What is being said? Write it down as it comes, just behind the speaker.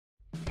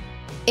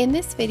In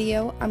this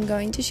video, I'm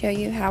going to show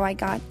you how I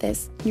got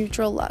this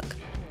neutral look,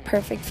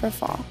 perfect for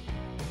fall.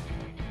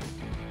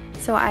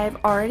 So I have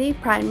already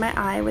primed my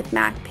eye with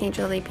MAC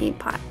Painterly Paint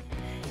Pot,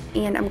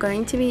 and I'm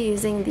going to be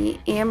using the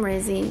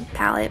Amrezy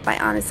palette by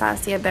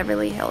Anastasia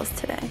Beverly Hills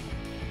today.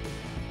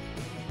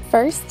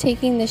 First,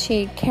 taking the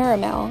shade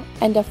Caramel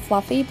and a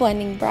fluffy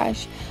blending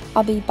brush,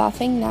 I'll be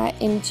buffing that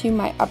into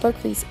my upper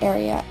crease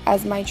area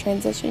as my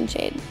transition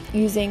shade,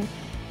 using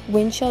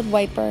windshield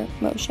wiper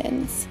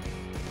motions.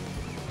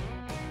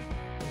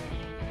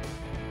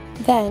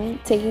 Then,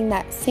 taking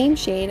that same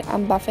shade,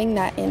 I'm buffing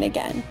that in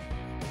again.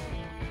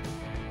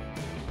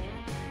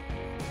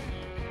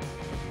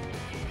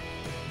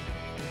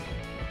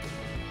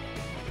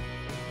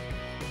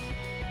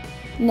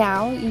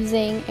 Now,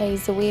 using a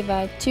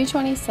Zoeva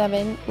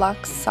 227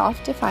 Luxe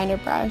Soft Definer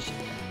brush,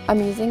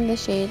 I'm using the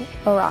shade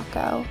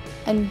Morocco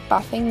and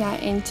buffing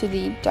that into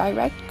the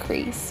direct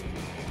crease.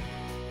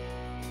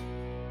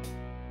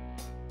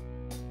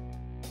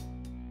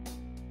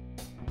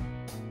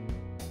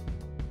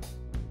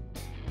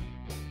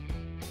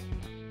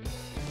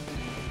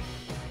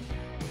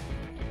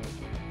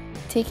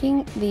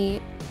 Taking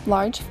the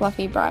large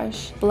fluffy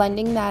brush,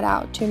 blending that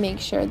out to make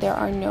sure there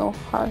are no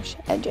harsh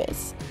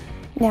edges.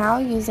 Now,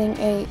 using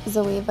a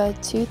Zoeva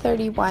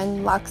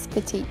 231 Luxe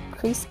Petit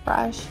crease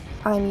brush,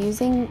 I'm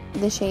using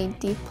the shade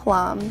Deep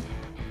Plum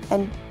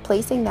and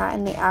placing that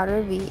in the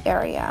outer V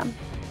area.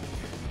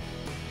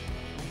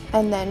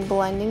 And then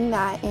blending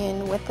that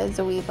in with the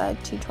Zoeva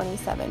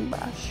 227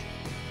 brush.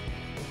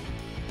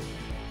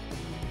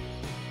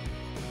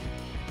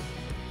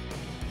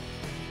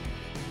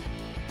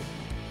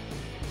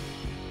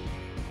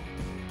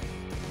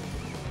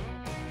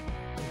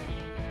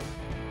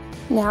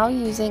 Now,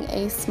 using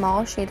a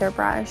small shader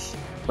brush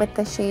with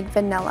the shade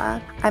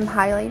Vanilla, I'm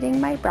highlighting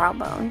my brow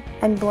bone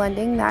and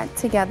blending that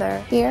together.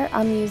 Here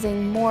I'm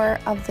using more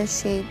of the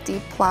shade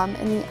Deep Plum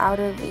in the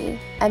outer V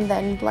and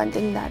then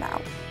blending that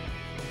out.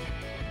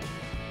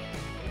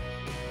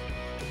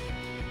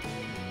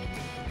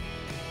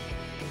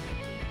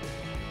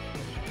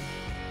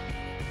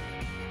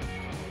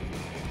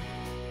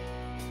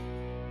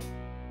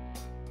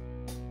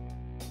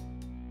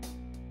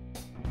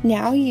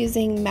 Now,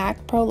 using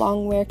MAC Pro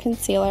Longwear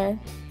Concealer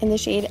in the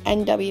shade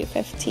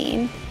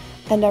NW15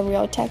 and a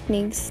Real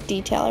Techniques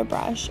detailer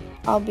brush,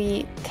 I'll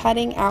be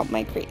cutting out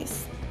my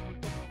crease.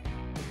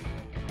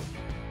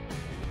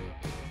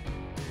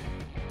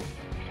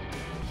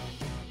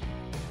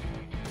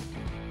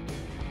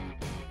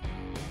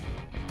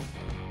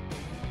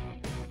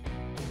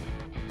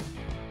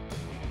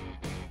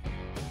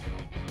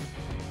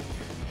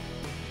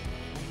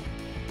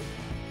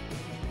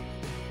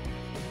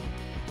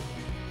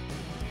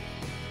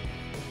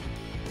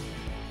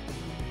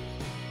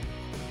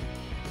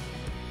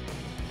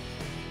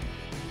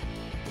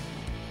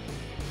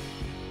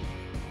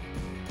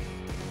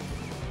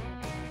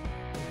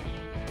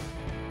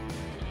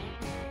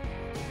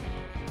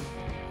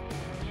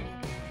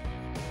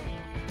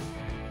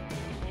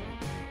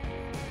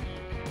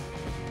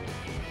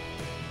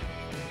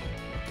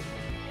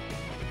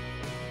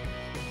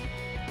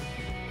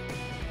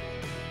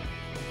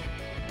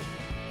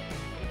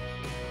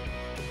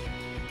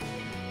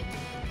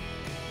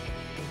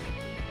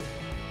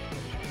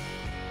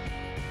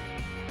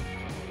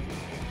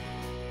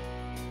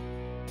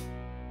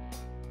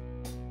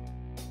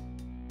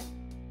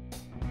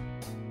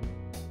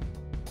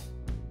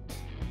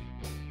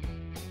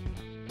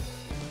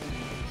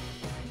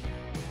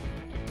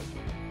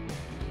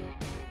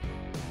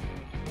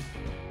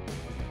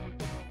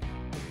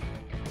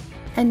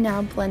 And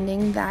now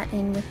blending that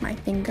in with my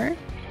finger.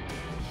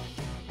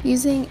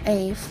 Using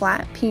a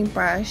flat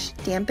paintbrush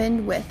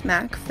dampened with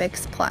MAC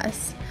Fix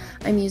Plus,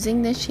 I'm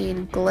using the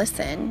shade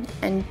Glisten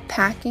and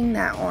packing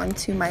that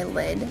onto my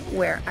lid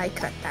where I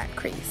cut that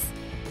crease.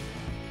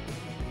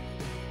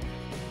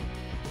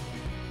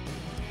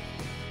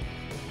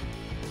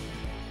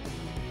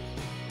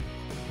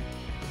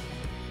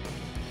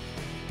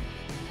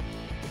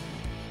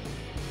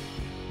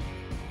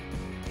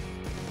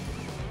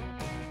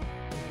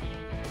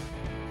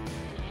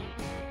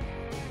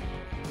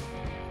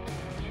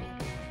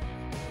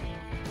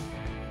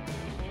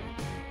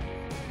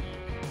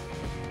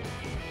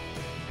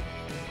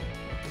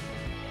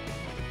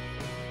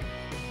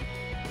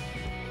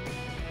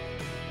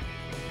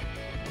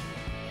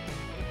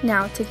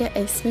 Now, to get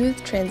a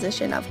smooth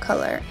transition of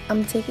color,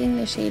 I'm taking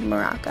the shade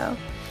Morocco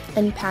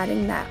and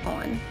patting that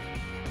on.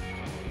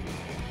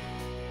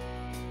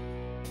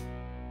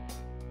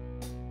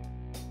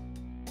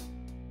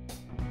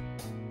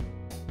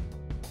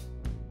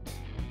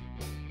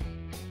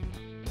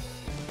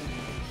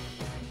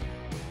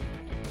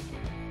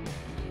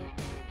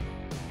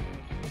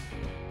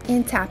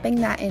 And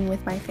tapping that in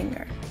with my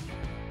finger.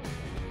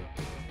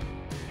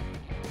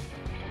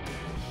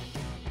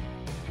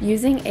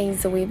 Using a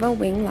Zoeva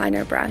wing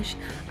liner brush,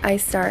 I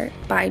start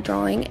by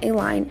drawing a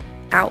line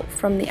out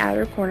from the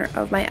outer corner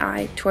of my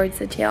eye towards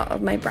the tail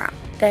of my brow,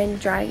 then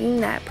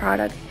dragging that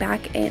product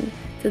back in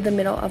to the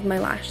middle of my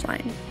lash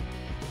line.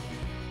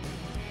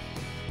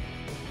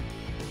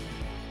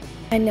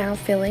 And now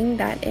filling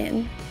that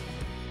in,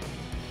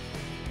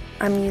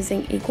 I'm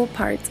using equal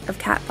parts of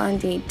Kat Von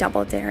D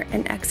Double Dare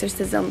and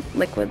Exorcism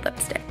liquid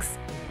lipsticks.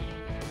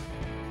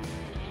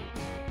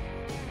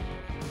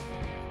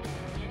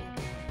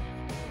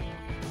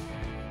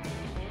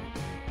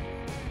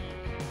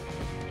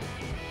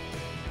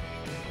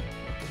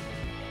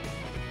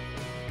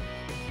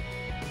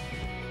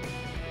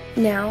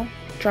 Now,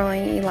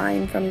 drawing a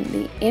line from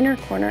the inner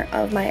corner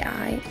of my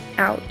eye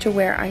out to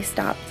where I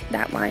stopped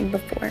that line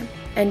before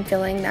and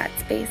filling that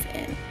space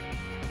in.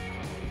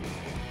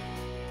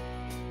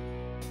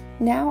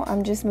 Now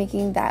I'm just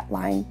making that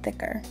line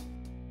thicker.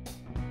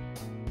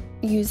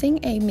 Using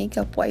a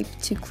makeup wipe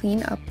to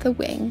clean up the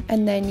wing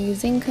and then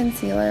using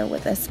concealer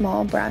with a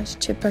small brush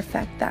to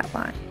perfect that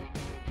line.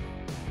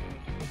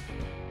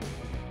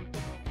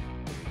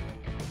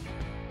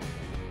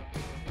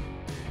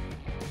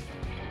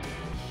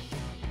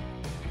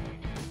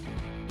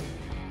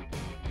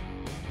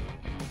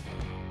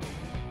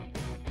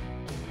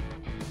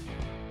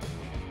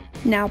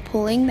 Now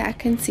pulling that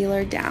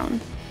concealer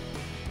down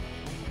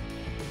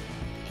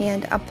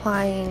and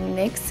applying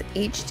NYX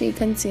HD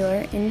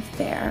Concealer in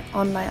Fair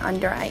on my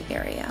under eye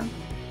area.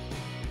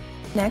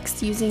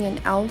 Next, using an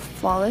e.l.f.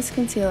 Flawless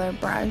Concealer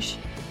brush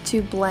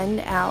to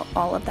blend out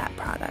all of that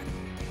product.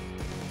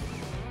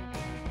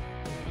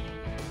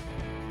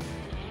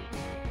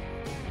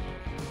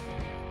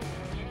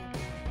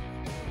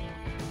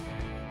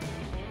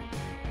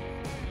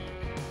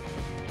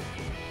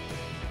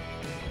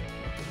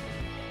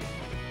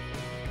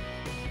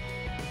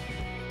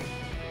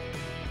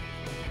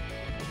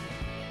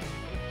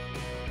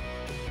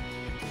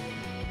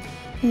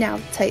 Now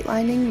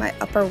tightlining my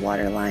upper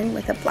waterline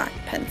with a black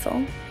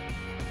pencil.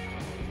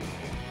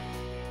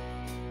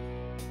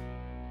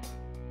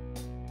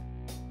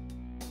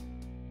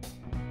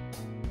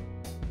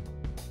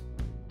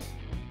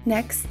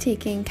 Next,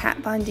 taking Kat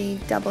Von D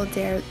Double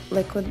Dare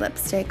liquid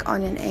lipstick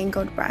on an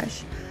angled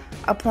brush,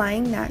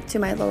 applying that to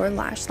my lower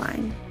lash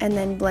line, and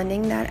then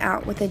blending that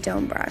out with a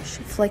dome brush,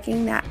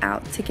 flicking that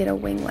out to get a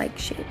wing-like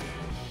shape.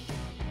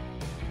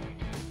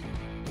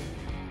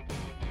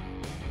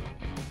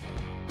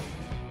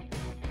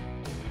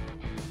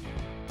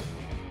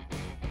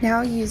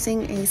 Now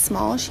using a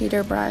small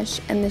shader brush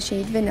and the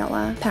shade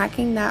Vanilla,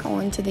 packing that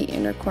onto the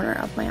inner corner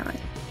of my eye.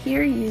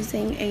 Here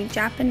using a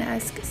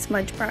Japanesque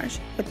smudge brush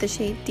with the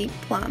shade Deep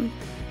Plum,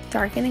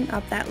 darkening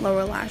up that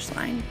lower lash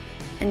line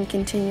and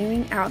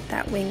continuing out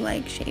that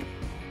wing-like shape.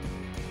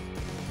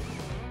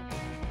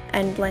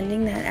 And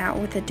blending that out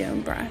with a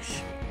dome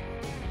brush.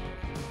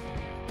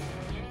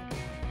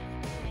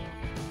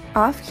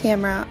 Off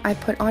camera, I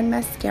put on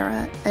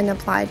mascara and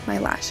applied my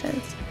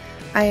lashes.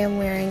 I am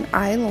wearing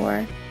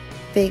Eylure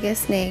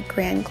Vegas Nay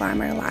Grand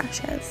Glamour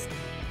lashes.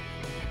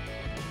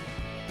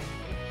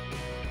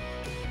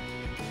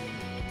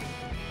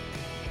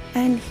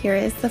 And here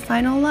is the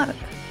final look.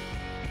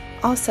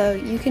 Also,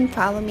 you can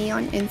follow me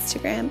on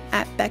Instagram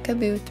at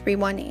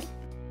beccaboo318.